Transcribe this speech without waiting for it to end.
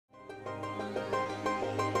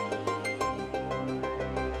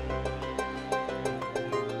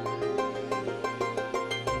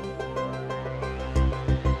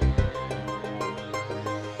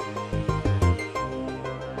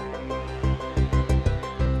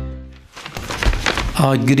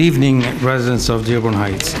Good evening, residents of Dearborn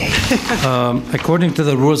Heights. According to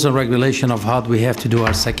the rules and regulation of HUD, we have to do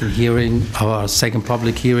our second hearing, our second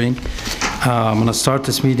public hearing. I'm going to start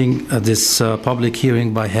this meeting, public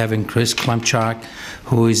hearing, by having Chris Klemchak,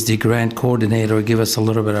 who is the grant coordinator, give us a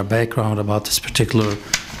little bit of background about this particular,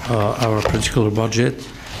 our particular budget,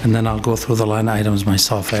 and then I'll go through the line items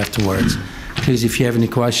myself afterwards. Please, if you have any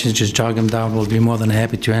questions, just jot them down. We'll be more than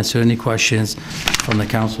happy to answer any questions from the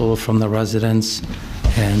council, from the residents,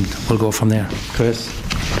 and we'll go from there. Chris?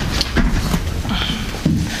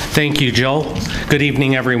 Thank you, Joe. Good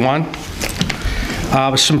evening, everyone.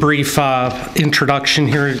 Some brief introduction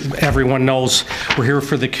here. Everyone knows we're here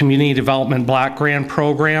for the Community Development Block Grant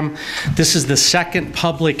Program. This is the second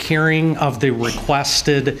public hearing of the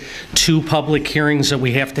requested 2 public hearings that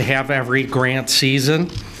we have to have every grant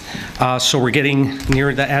season. So we're getting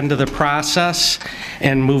near the end of the process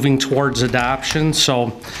and moving towards adoption.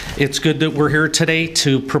 So it's good that we're here today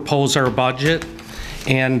to propose our budget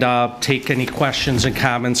and take any questions and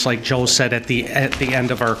comments, like Joe said, at the end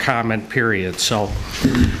of our comment period. So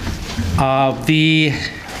the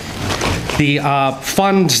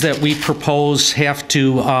funds that we propose have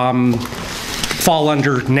to fall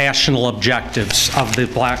under national objectives of the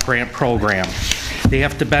Block Grant Program. They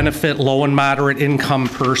have to benefit low and moderate income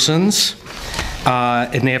persons,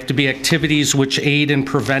 and they have to be activities which aid in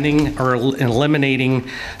preventing or eliminating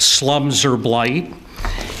slums or blight,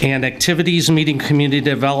 and activities meeting community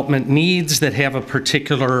development needs that have a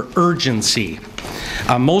particular urgency.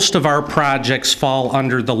 Most of our projects fall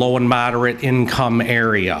under the low and moderate income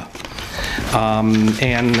area,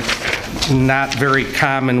 and not very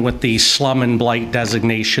common with the slum and blight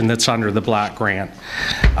designation that's under the block grant.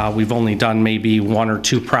 We've only done maybe 1 or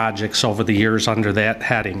 2 projects over the years under that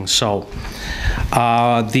heading. So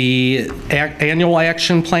the annual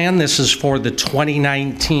action plan, this is for the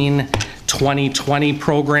 2019-2020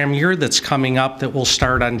 program year that's coming up, that will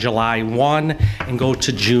start on July 1 and go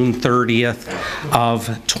to June 30th of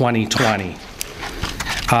 2020.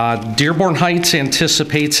 Dearborn Heights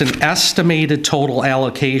anticipates an estimated total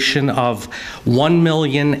allocation of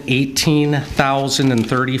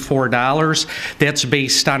 $1,018,034. That's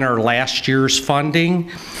based on our last year's funding.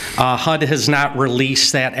 HUD has not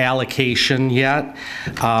released that allocation yet.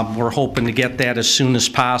 We're hoping to get that as soon as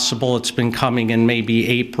possible. It's been coming in maybe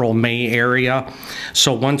April, May area.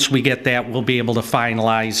 So once we get that, we'll be able to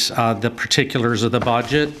finalize the particulars of the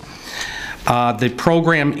budget. The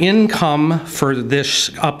program income for this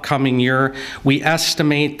upcoming year, we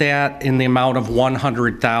estimate that in the amount of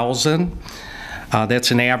 $100,000. That's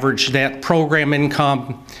an average. That program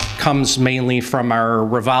income comes mainly from our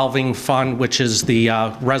revolving fund, which is the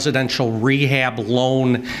residential rehab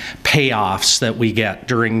loan payoffs that we get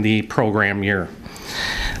during the program year.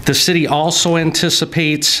 The city also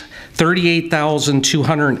anticipates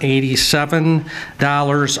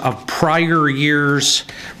 $38,287 of prior year's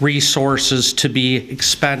resources to be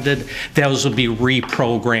expended. Those would be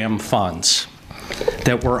reprogrammed funds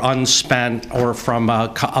that were unspent or from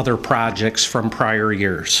other projects from prior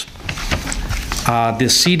years. The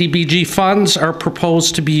CDBG funds are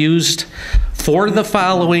proposed to be used for the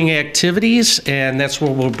following activities, and that's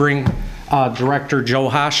where we'll bring Director Joe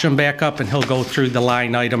Hashem back up, and he'll go through the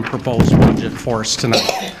line item proposed budget for us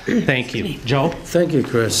tonight. Thank you. Joe? Thank you,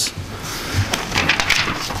 Chris.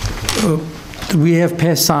 We have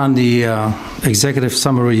passed on the executive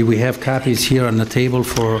summary. We have copies here on the table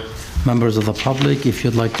for members of the public. If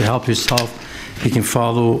you'd like to help yourself, you can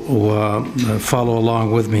follow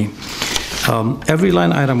along with me. Every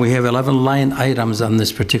line item, we have 11 line items on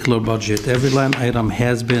this particular budget. Every line item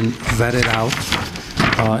has been vetted out.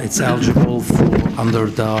 It's eligible for under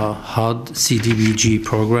the HUD CDBG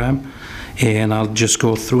program, and I'll just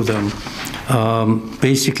go through them.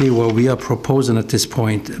 Basically, what we are proposing at this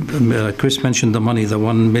point, Chris mentioned the money, the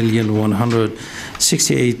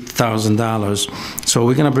 $1,168,000. So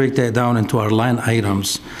we're going to break that down into our line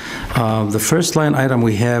items. The first line item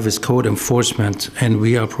we have is code enforcement, and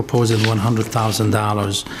we are proposing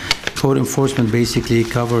 $100,000. Code enforcement basically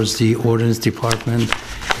covers the ordinance department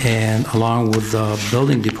and along with the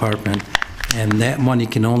building department, and that money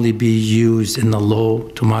can only be used in the low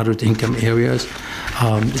to moderate income areas.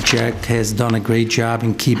 Jack has done a great job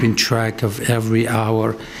in keeping track of every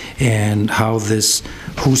hour and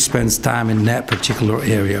who spends time in that particular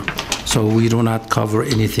area. So we do not cover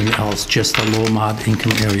anything else, just the low mod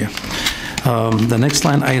income area. The next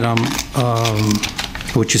line item,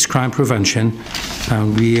 which is crime prevention,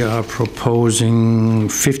 we are proposing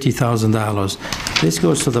 $50,000. This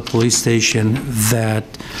goes to the police station that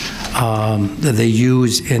they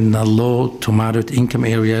use in the low to moderate income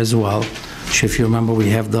area as well. If you remember,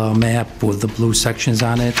 we have the map with the blue sections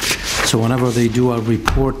on it. So whenever they do a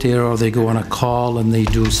report there or they go on a call and they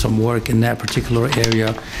do some work in that particular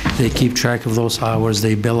area, they keep track of those hours,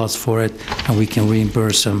 they bill us for it, and we can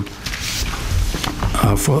reimburse them.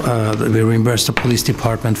 We reimburse the police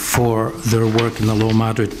department for their work in the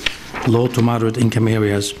low to moderate income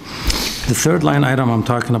areas. The third line item I'm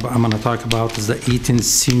going to talk about is the Eaton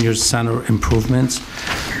Senior Center improvements.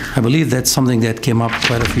 I believe that's something that came up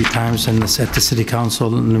quite a few times at the City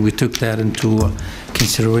Council, and we took that into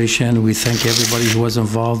consideration. We thank everybody who was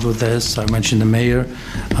involved with this. I mentioned the mayor,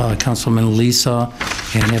 Councilman Lisa,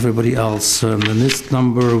 and everybody else. In this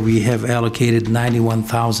number, we have allocated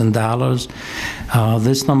 $91,000.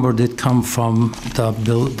 This number did come from the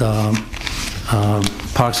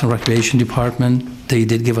Parks and Recreation Department. They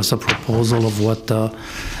did give us a proposal of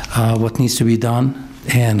what needs to be done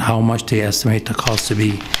and how much they estimate the cost to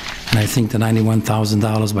be. And I think the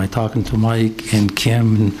 $91,000, by talking to Mike and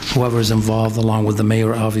Kim and whoever's involved, along with the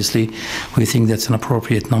mayor, obviously, we think that's an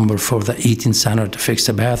appropriate number for the Eaton Center to fix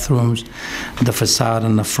the bathrooms, the facade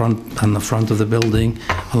on the front of the building,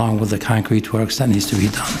 along with the concrete works that needs to be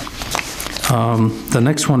done. The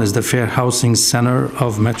next one is the Fair Housing Center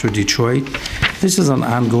of Metro Detroit. This is an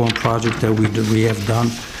ongoing project that we have done,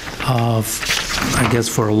 I guess,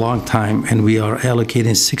 for a long time, and we are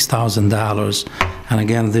allocating $6,000. And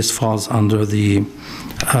again, this falls under the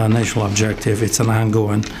national objective. It's an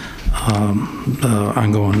ongoing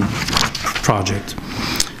project.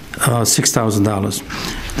 $6,000.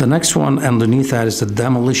 The next one underneath that is the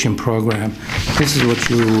demolition program. This is what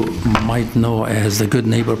you might know as the Good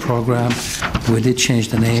Neighbor program. We did change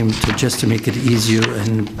the name just to make it easier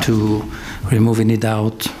and to remove any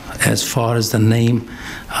doubt as far as the name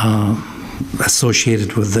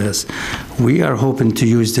associated with this. We are hoping to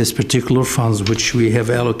use this particular funds, which we have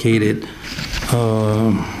allocated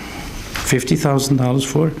 $50,000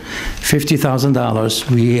 for. $50,000.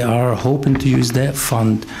 We are hoping to use that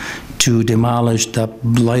fund to demolish the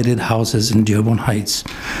blighted houses in Dearborn Heights,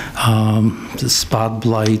 the spot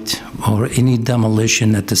blight or any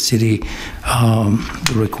demolition that the city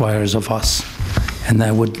requires of us. And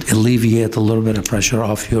that would alleviate a little bit of pressure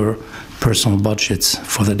off your personal budgets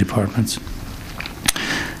for the departments.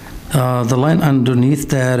 The line underneath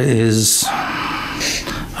that is,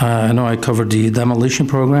 I know I covered the demolition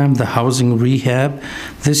program, the housing rehab.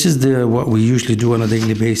 This is what we usually do on a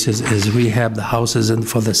daily basis, is rehab the houses and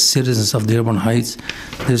for the citizens of Dearborn Heights.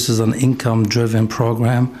 This is an income-driven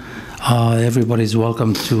program. Everybody's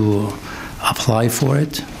welcome to apply for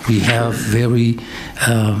it. We have very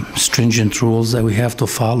stringent rules that we have to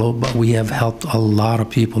follow, but we have helped a lot of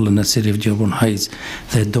people in the city of Dearborn Heights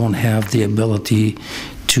that don't have the ability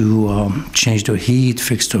to change their heat,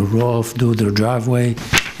 fix their roof, do their driveway,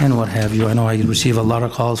 and what have you. I know I receive a lot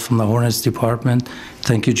of calls from the Hornets department.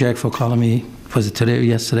 Thank you, Jack, for calling me. Was it today or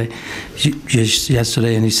yesterday?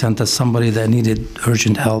 Yesterday, and he sent us somebody that needed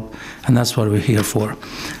urgent help, and that's what we're here for.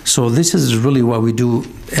 So this is really what we do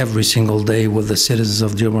every single day with the citizens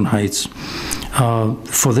of Dearborn Heights.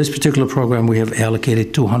 For this particular program, we have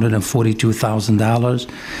allocated $242,000.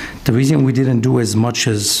 The reason we didn't do as much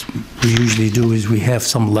as we usually do is we have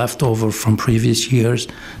some leftover from previous years,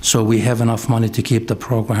 so we have enough money to keep the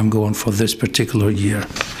program going for this particular year.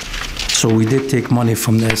 So we did take money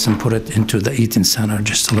from this and put it into the Eaton Center,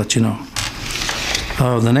 just to let you know.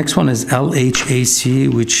 The next one is LHAC,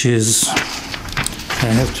 which is,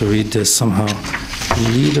 I have to read this somehow,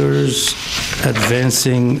 Leaders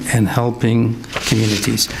Advancing and Helping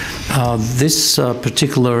Communities. This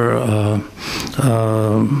particular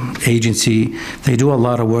agency, they do a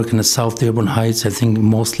lot of work in the South Dearborn Heights, I think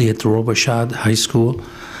mostly at the Robichaud High School.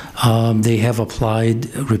 They have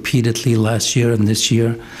applied repeatedly last year and this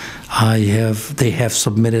year. They have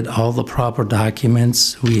submitted all the proper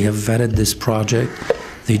documents. We have vetted this project.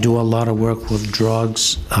 They do a lot of work with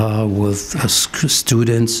drugs, with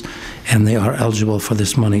students, and they are eligible for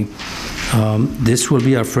this money. This will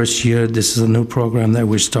be our first year. This is a new program that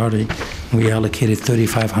we're starting. We allocated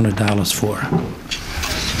 $3,500 for.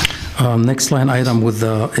 Next line item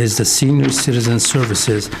is the Senior Citizen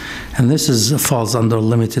Services, and this falls under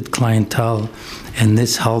limited clientele, and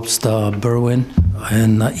this helps the Berwyn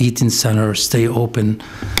and Eaton Center stay open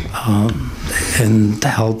and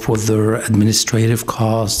help with their administrative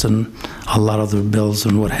costs and a lot of their bills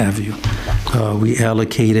and what have you. We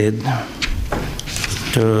allocated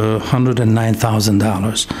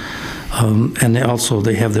 $109,000, and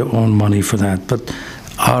they have their own money for that. But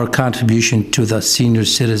our contribution to the senior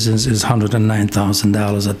citizens is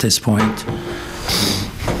 $109,000 at this point.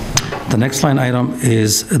 The next line item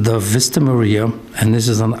is the Vista Maria, and this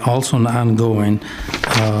is also an ongoing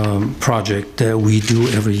project that we do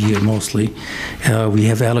every year mostly. We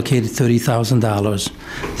have allocated $30,000.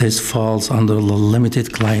 This falls under the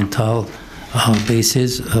limited clientele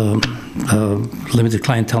basis, limited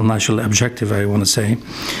clientele national objective, I want to say.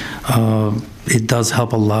 It does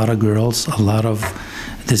help a lot of girls,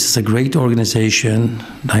 this is a great organization.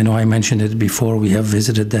 I know I mentioned it before. We have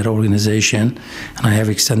visited that organization, and I have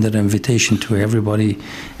extended an invitation to everybody,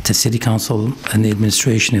 to City Council and the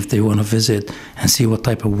administration, if they want to visit and see what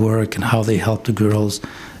type of work and how they help the girls,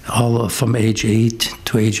 all from age 8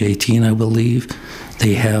 to age 18, I believe.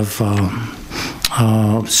 They have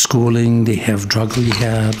schooling, they have drug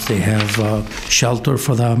rehabs, they have shelter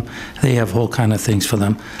for them, they have all kind of things for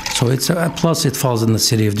them. So it's plus it falls in the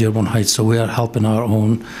city of Dearborn Heights, so we are helping our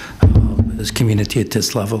own community at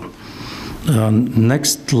this level.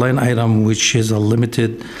 Next line item, which is a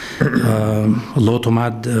limited low to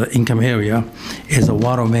moderate income area, is a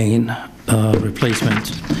water main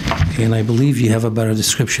replacement. And I believe you have a better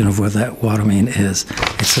description of where that water main is.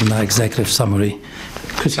 It's in the executive summary.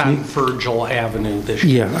 It's on Virgil Avenue this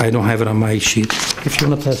year. Yeah, I don't have it on my sheet. If you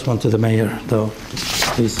want to pass one to the mayor, though,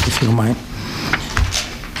 please, if you don't mind.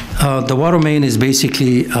 The water main is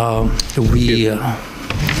basically, we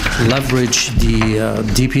leverage the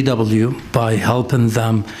DPW by helping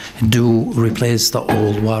them replace the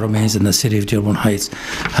old water mains in the city of Dearborn Heights.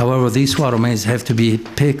 However, these water mains have to be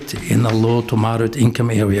picked in a low to moderate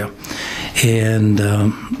income area. And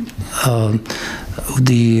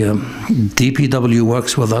the DPW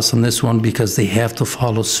works with us on this one because they have to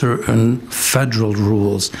follow certain federal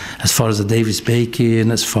rules as far as the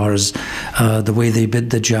Davis-Bacon, as far as the way they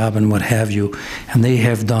bid the job and what have you. And they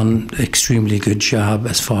have done extremely good job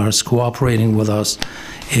as far as cooperating with us.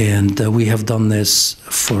 And we have done this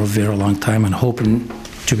for a very long time and hoping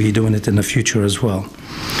to be doing it in the future as well.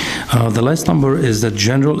 The last number is the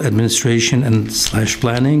general administration and /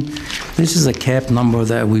 planning. This is a cap number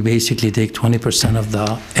that we basically take 20% of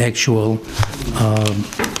the actual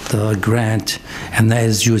the grant, and that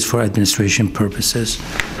is used for administration purposes.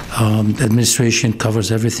 Administration covers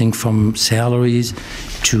everything from salaries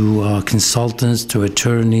to consultants to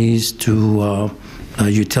attorneys to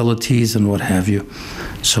utilities and what have you.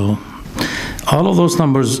 So all of those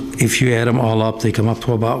numbers, if you add them all up, they come up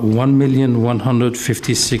to about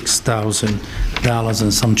 $1,156,000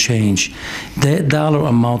 and some change. That dollar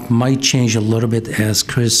amount might change a little bit, as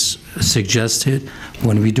Chris suggested,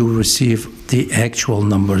 when we do receive the actual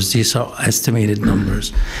numbers. These are estimated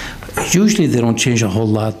numbers. Usually they don't change a whole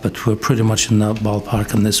lot, but we're pretty much in the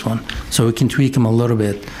ballpark on this one. So we can tweak them a little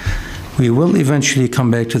bit. We will eventually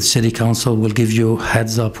come back to the City Council. We'll give you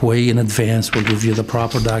heads up way in advance. We'll give you the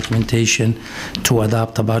proper documentation to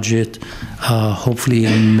adopt a budget, hopefully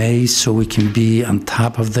in May, so we can be on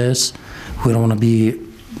top of this. We don't want to be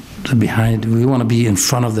behind. We want to be in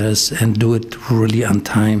front of this and do it really on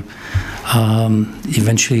time.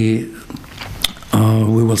 Eventually,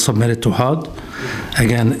 we will submit it to HUD.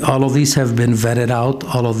 Again, all of these have been vetted out.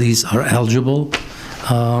 All of these are eligible.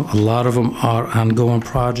 A lot of them are ongoing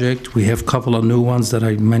project. We have a couple of new ones that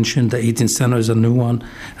I mentioned. The 18th Center is a new one.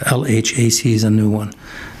 LHAC is a new one.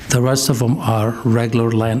 The rest of them are regular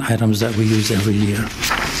line items that we use every year.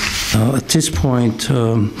 At this point,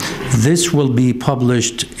 this will be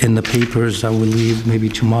published in the papers, I will leave maybe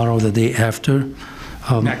tomorrow, the day after.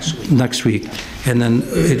 Next week. And then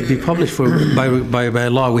it'll be published by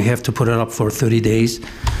law. We have to put it up for 30 days.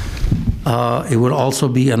 It will also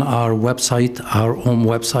be on our website, our own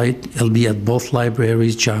website. It'll be at both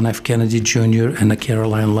libraries, John F. Kennedy Jr. and the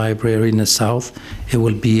Caroline Library in the South. It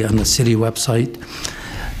will be on the city website.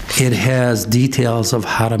 It has details of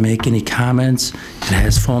how to make any comments. It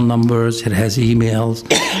has phone numbers, it has emails,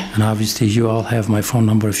 and obviously you all have my phone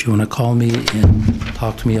number if you want to call me and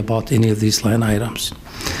talk to me about any of these line items.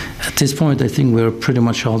 At this point, I think we're pretty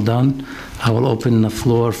much all done. I will open the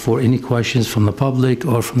floor for any questions from the public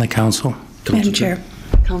or from the council. Madam Chair.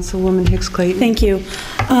 Councilwoman Hicks Clayton. Thank you.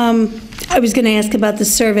 I was going to ask about the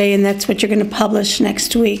survey, and that's what you're going to publish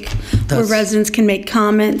next week, where residents can make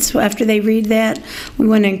comments after they read that. We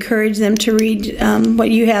want to encourage them to read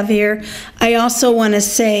what you have here. I also want to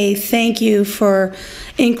say thank you for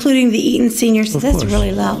including the Eaton Seniors. That's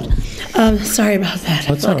really loud. Sorry about that.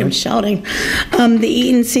 I feel like I'm shouting. The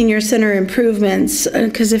Eaton Senior Center improvements,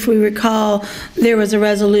 because if we recall, there was a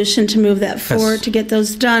resolution to move that forward to get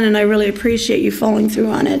those done, and I really appreciate you following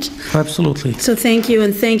through on it. Absolutely. So thank you,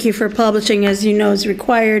 and thank you for publishing, as you know, is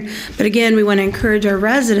required. But again, we want to encourage our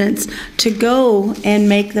residents to go and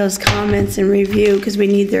make those comments and review, because we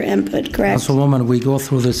need their input, correct? Councilwoman, we go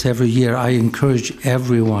through this every year. I encourage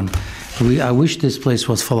everyone, I wish this place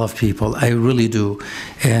was full of people. I really do.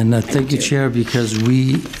 And thank you, Chair, because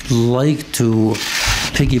we like to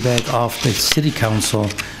piggyback off the city council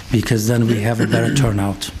because then we have a better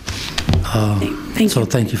turnout. So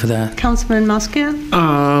thank you for that. Councilman Muscat?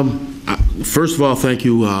 First of all, thank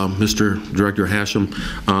you, Mr. Director Hashem.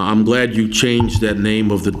 I'm glad you changed that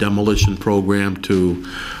name of the demolition program to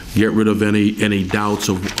get rid of any doubts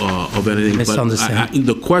of anything. But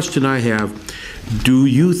the question I have, do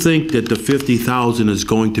you think that the $50,000 is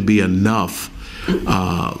going to be enough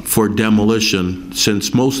for demolition,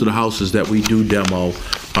 since most of the houses that we do demo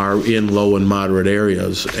are in low and moderate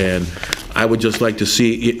areas? And I would just like to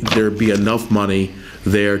see there be enough money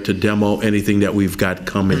there to demo anything that we've got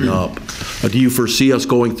coming up. Do you foresee us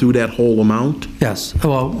going through that whole amount? Yes.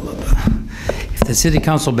 Well, if the city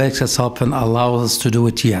council backs us up and allows us to do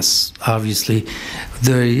it, yes, obviously.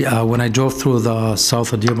 When I drove through the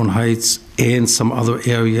south of Dearborn Heights and some other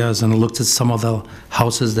areas and looked at some of the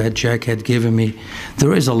houses that Jack had given me,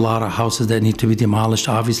 there is a lot of houses that need to be demolished,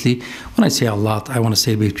 obviously. When I say a lot, I want to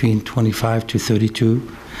say between 25 to 32.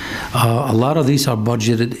 A lot of these are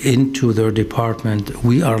budgeted into their department.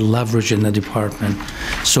 We are leveraging the department.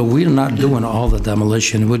 So we're not doing all the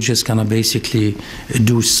demolition. We're just going to basically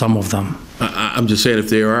do some of them. I'm just saying, if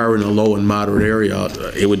they are in a low and moderate area,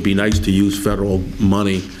 it would be nice to use federal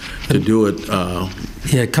money to do it.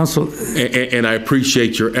 Yeah, Council. And I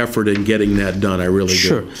appreciate your effort in getting that done. I really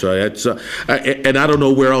Sure. do. So that's, and I don't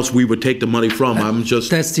know where else we would take the money from. I'm just.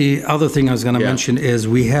 That's the other thing I was going to mention is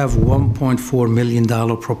we have $1.4 million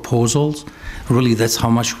proposals. Really, that's how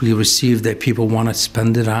much we received that people want to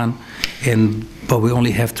spend it on, but we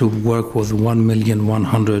only have to work with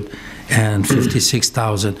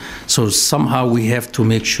 $1,156,000. So somehow we have to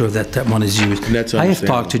make sure that that money is used. I have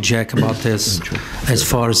talked to Jack about this as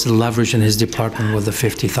far as the leverage in his department with the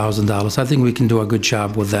 $50,000. I think we can do a good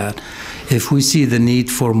job with that. If we see the need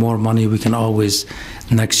for more money, we can always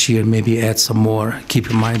next year maybe add some more. Keep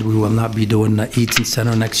in mind we will not be doing the Eaton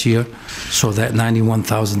Center next year, so that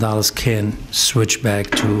 $91,000 can switch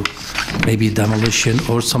back to maybe demolition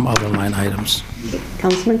or some other line items.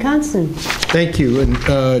 Councilman Constant. Thank you. And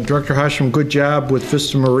Director Hashem, good job with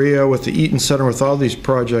Vista Maria, with the Eaton Center, with all these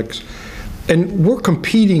projects. And we're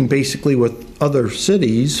competing basically with other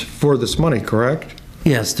cities for this money, correct?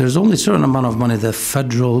 Yes, there's only a certain amount of money that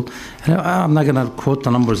federal, and I'm not going to quote the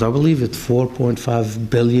numbers, I believe it's $4.5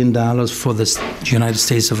 billion for the United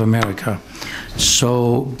States of America.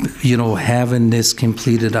 So, having this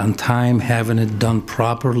completed on time, having it done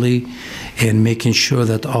properly, and making sure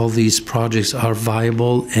that all these projects are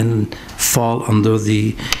viable and fall under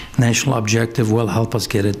the national objective will help us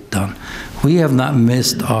get it done. We have not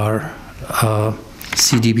missed our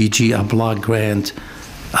CDBG, a block grant,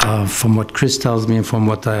 from what Chris tells me and from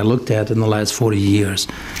what I looked at in the last 40 years.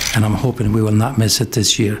 And I'm hoping we will not miss it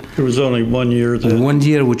this year. There was only 1 year. One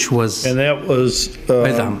year, which was and that was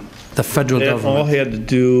by them, the federal government. All had to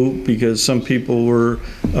do because some people were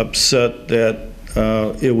upset that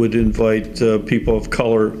it would invite people of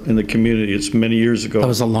color in the community. It's many years ago. That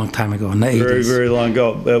was a long time ago, in the 80s. Very, very long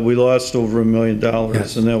ago. We lost over $1 million,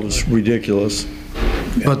 Yes. and that was ridiculous.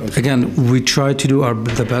 But again, we try to do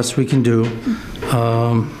the best we can do.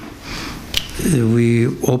 We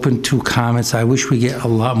open to comments. I wish we get a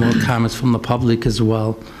lot more comments from the public as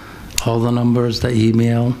well. All the numbers, the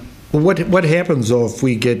email. Well, what happens, though, if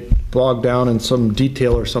we get bogged down in some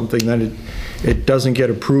detail or something that it doesn't get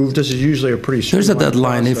approved? This is usually a pretty There's a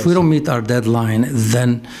deadline. process. If we don't meet our deadline,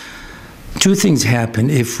 then two things happen.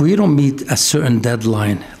 If we don't meet a certain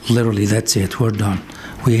deadline, literally, that's it. We're done.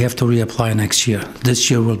 We have to reapply next year.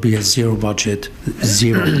 This year will be a zero budget,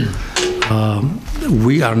 zero.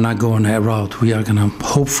 We are not going that route. We are going to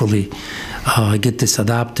hopefully get this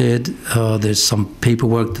adopted. There's some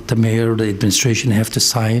paperwork that the mayor, the administration have to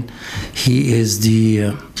sign. He is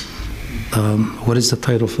the, what is the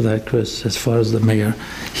title for that, Chris, as far as the mayor?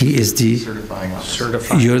 He is the certifying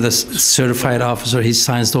officer. You're the certified officer. He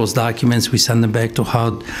signs those documents. We send them back to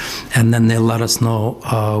HUD, and then they'll let us know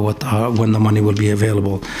when the money will be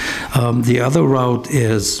available. The other route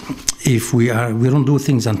is if we don't do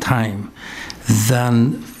things on time,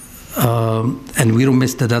 then and we don't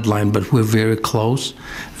miss the deadline, but we're very close,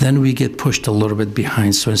 then we get pushed a little bit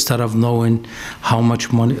behind. So instead of knowing how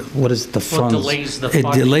much money, what is the funds? It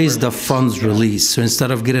delays the funds release. So instead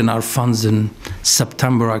of getting our funds in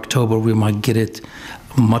September, October, we might get it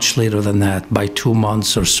much later than that, by 2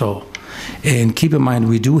 months or so. And keep in mind,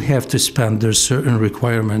 we do have to spend, there's certain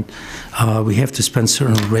requirement, we have to spend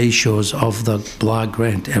certain ratios of the block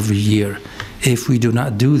grant every year. If we do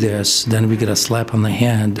not do this, then we get a slap on the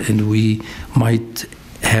hand, and we might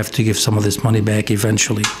have to give some of this money back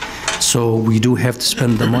eventually. So we do have to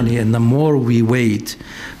spend the money, and the more we wait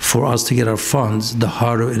for us to get our funds, the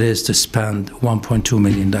harder it is to spend $1.2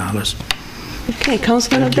 million. Okay,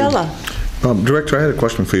 Councilman Abdullah. Director, I had a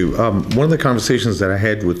question for you. One of the conversations that I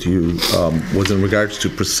had with you was in regards to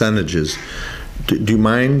percentages. Do you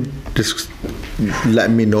mind just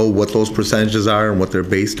letting me know what those percentages are and what they're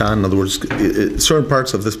based on? In other words, certain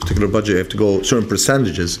parts of this particular budget have to go, certain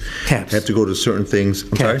percentages Caps. have to go to certain things.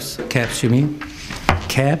 I'm Caps. sorry? Caps, you mean?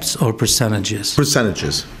 Caps or percentages?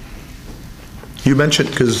 Percentages. You mentioned,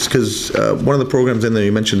 because one of the programs in there,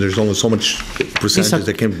 you mentioned there's only so much percentages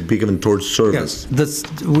that can be given towards service. Yes,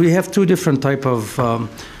 we have two different type of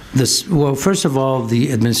this. Well, first of all,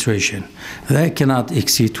 the administration that cannot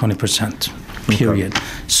exceed 20%. Period. Okay.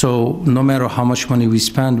 So no matter how much money we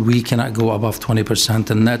spend, we cannot go above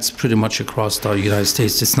 20%, and that's pretty much across the United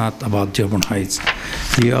States. It's not about Dearborn Heights.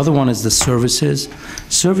 The other one is the services.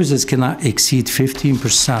 Services cannot exceed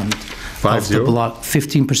 15%. Of the block,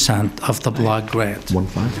 15% of the block grant.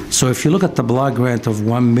 1.5. So if you look at the block grant of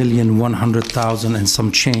 $1,100,000 and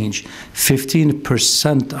some change,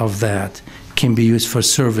 15% of that can be used for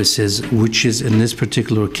services, which is in this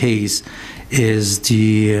particular case is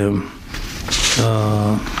the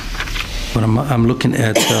what I'm looking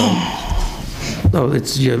at. Oh,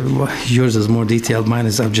 it's yours is more detailed. Mine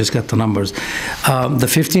is I've just got the numbers. The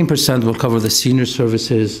 15% will cover the senior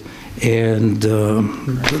services and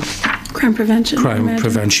Crime prevention. crime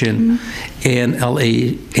prevention and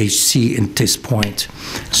LAHC at this point.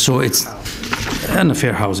 So it's and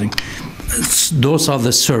fair housing. Those are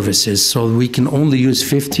the services. So we can only use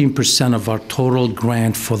 15% of our total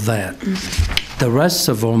grant for that. The rest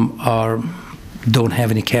of them don't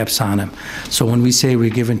have any caps on them. So when we say we're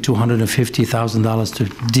giving $250,000 to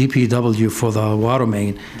DPW for the water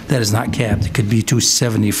main, that is not capped. It could be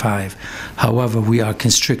 $275,000. However, we are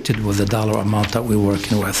constricted with the dollar amount that we're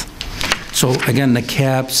working with. So again, the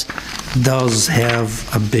caps does have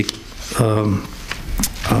a big,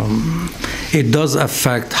 it does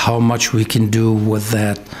affect how much we can do with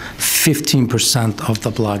that 15% of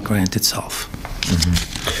the block grant itself.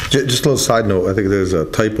 Mm-hmm. Just a little side note, I think there's a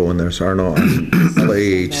typo in there, so I don't know,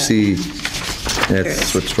 LAHC, it's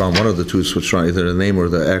switched wrong, one of the two is switched wrong, either the name or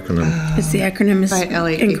the acronym. It's the acronym is Right,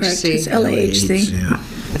 LAHC. incorrect. It's LAHC. Yeah.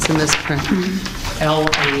 It's a misprint.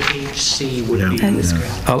 LAHC would be.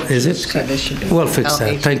 Oh, is it? We'll fix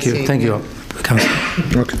that. Thank you,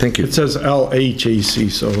 Councilman. Okay, thank you. It says LHAC,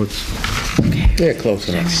 so it's, Yeah, close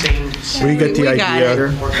enough. we get the We got it.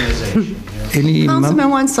 idea. Organization. Any? Councilman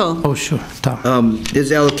Wenzel. Oh, sure, Tom.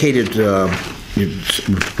 Is allocated, you're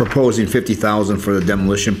proposing $50,000 for the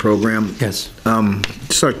demolition program. Yes.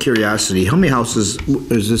 Just out of curiosity, how many houses,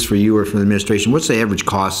 is this for you or for the administration? What's the average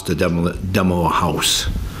cost to demo a house?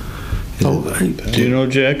 Oh, Do you know,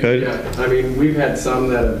 Jack? Yeah, I mean, we've had some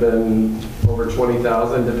that have been over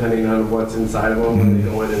 20,000, depending on what's inside of them when they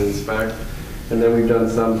go in and inspect. And then we've done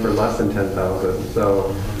some for less than 10,000,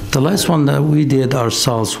 so. the last one that we did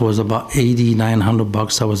ourselves was about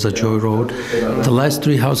 $8,900. That was the Joy Road. The last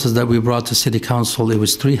three houses that we brought to City Council, it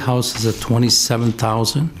was three houses at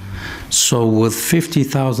 $27,000. So with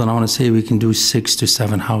 $50,000, I want to say we can do 6 to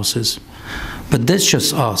 7 houses. But that's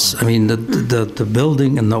just us. I mean, the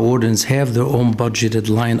building and the ordinance have their own budgeted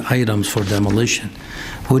line items for demolition.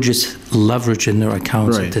 We're just leveraging their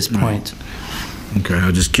accounts at this point. Okay, I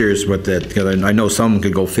was just curious about that, because I know some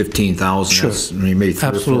could go 15,000. Sure. That's, I mean, maybe 3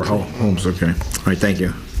 or 4 Absolutely. homes, okay. All right, thank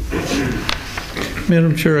you.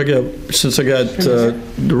 Madam Chair, since I got the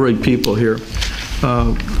right people here,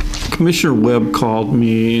 Commissioner Webb called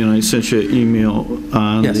me, and I sent you an email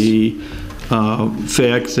on Yes. the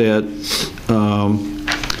fact that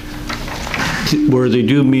where they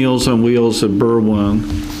do Meals on Wheels at Berwyn,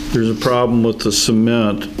 there's a problem with the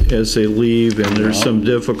cement as they leave, and there's some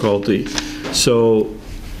difficulty. So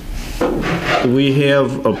do we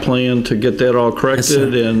have a plan to get that all corrected?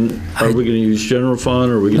 sir. And are we going to use general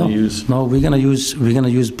fund, or are we going to use? No, we're gonna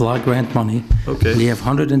use block grant money. Okay. We have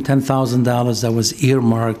 $110,000 that was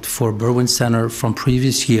earmarked for Berwyn Center from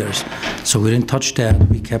previous years, so we didn't touch that.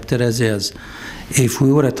 We kept it as is. If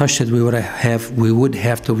we would have touched it, we would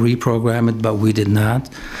have to reprogram it, but we did not.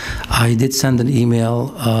 I did send an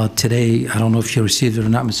email today. I don't know if you received it or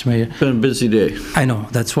not, Mr. Mayor. It's been a busy day. I know,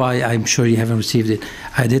 that's why I'm sure you haven't received it.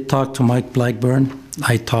 I did talk to Mike Blackburn.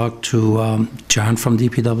 I talked to John from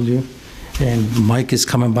DPW, and Mike is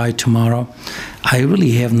coming by tomorrow. I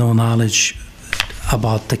really have no knowledge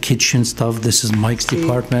about the kitchen stuff. This is Mike's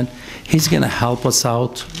department. He's going to help us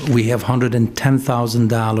out. We have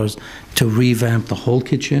 $110,000 to revamp the whole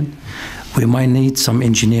kitchen. We might need some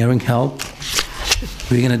engineering help.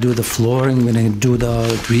 We're going to do the flooring, we're going to do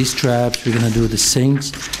the grease traps, we're going to do the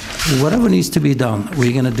sinks. Whatever needs to be done,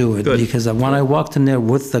 we're going to do it. Good. Because when I walked in there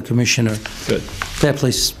with the commissioner, Good. that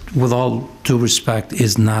place, with all due respect,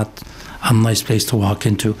 is not a nice place to walk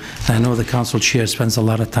into. And I know the council chair spends a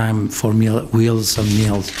lot of time for Wheels on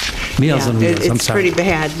Meals. Meals on Wheels, I'm It's sorry. pretty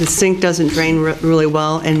bad. The sink doesn't drain really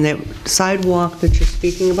well, and that sidewalk that you're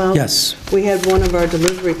speaking about? Yes. We had one of our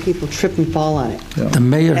delivery people trip and fall on it. The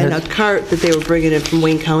mayor And a had, cart that they were bringing in from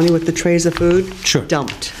Wayne County with the trays of food? Sure.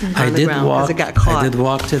 Dumped I on the did ground because walk, it got caught. I did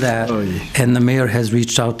walk to that, and the mayor has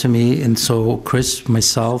reached out to me, and so Chris,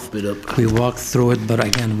 myself, we walked through it, but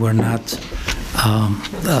again, we're not,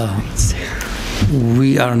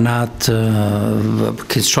 we are not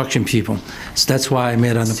construction people. So that's why I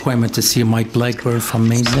made an appointment to see Mike Blackburn from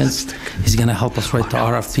maintenance. He's going to help us write the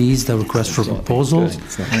RFPs, the request for proposals.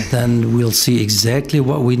 Then we'll see exactly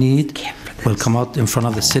what we need. We'll come out in front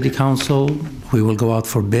of the city council. We will go out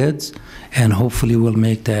for bids, and hopefully we'll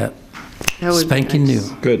make that That would be spanking nice.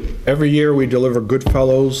 new. Good. Every year, we deliver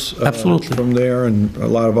Goodfellows. Absolutely. From there, and a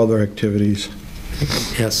lot of other activities.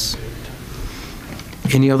 Yes.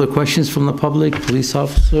 Any other questions from the public, police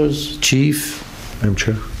officers, chief? Madam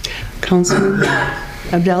Chair? Councilman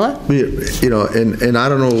Abdallah? You know, and I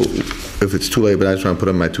don't know if it's too late, but I just want to put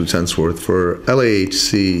in my 2 cents worth. For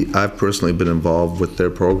LAHC, I've personally been involved with their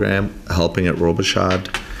program, helping at Robichaud.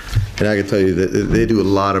 And I can tell you that they do a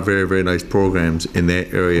lot of very, very nice programs in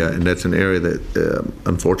that area, and that's an area that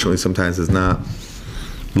unfortunately sometimes is not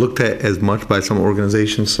looked at as much by some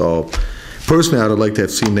organizations. So personally, I would like to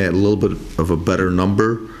have seen that a little bit of a better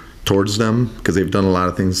number towards them, because they've done a lot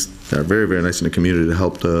of things that are very, very nice in the community to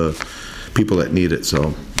help the people that need it.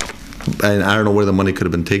 So, and I don't know where the money could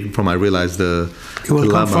have been taken from. I realize the It will come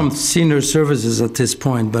dilemma. from senior services at this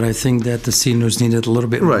point, but I think that the seniors needed a little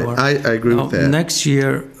bit Right, more. I agree with that. Next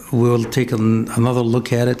year, we'll take another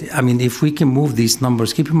look at it. I mean, if we can move these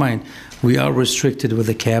numbers, keep in mind, we are restricted with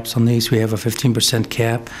the caps on these. We have a 15%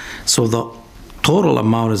 cap. So the total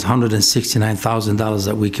amount is $169,000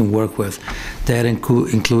 that we can work with. That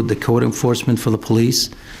include the code enforcement for the police.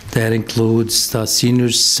 That includes the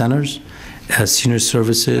seniors centers, senior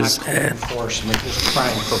services. Not code enforcement, just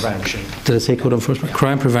crime prevention. Did I say code enforcement?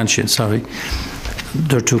 Crime prevention, sorry.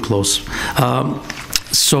 They're too close.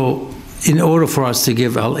 So in order for us to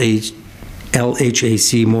give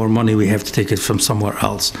LHAC more money, we have to take it from somewhere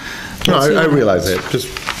else. No, I realize that. Just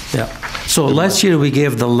Yeah. So last year, we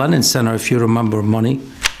gave the Lennon Center, if you remember, money.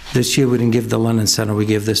 This year, we didn't give the Lennon Center. We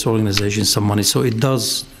gave this organization some money. So it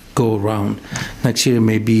does go around. Next year, it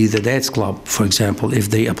may be the Dad's Club, for example, if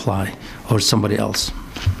they apply, or somebody else.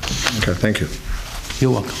 okay. Thank you.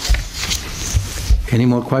 You're welcome. Any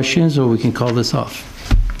more questions, or we can call this off?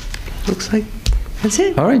 Looks like that's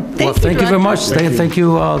it. All right. Well, thank you very Director. much. Thank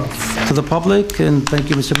you to the public, and thank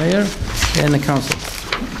you, Mr. Mayor, and the council.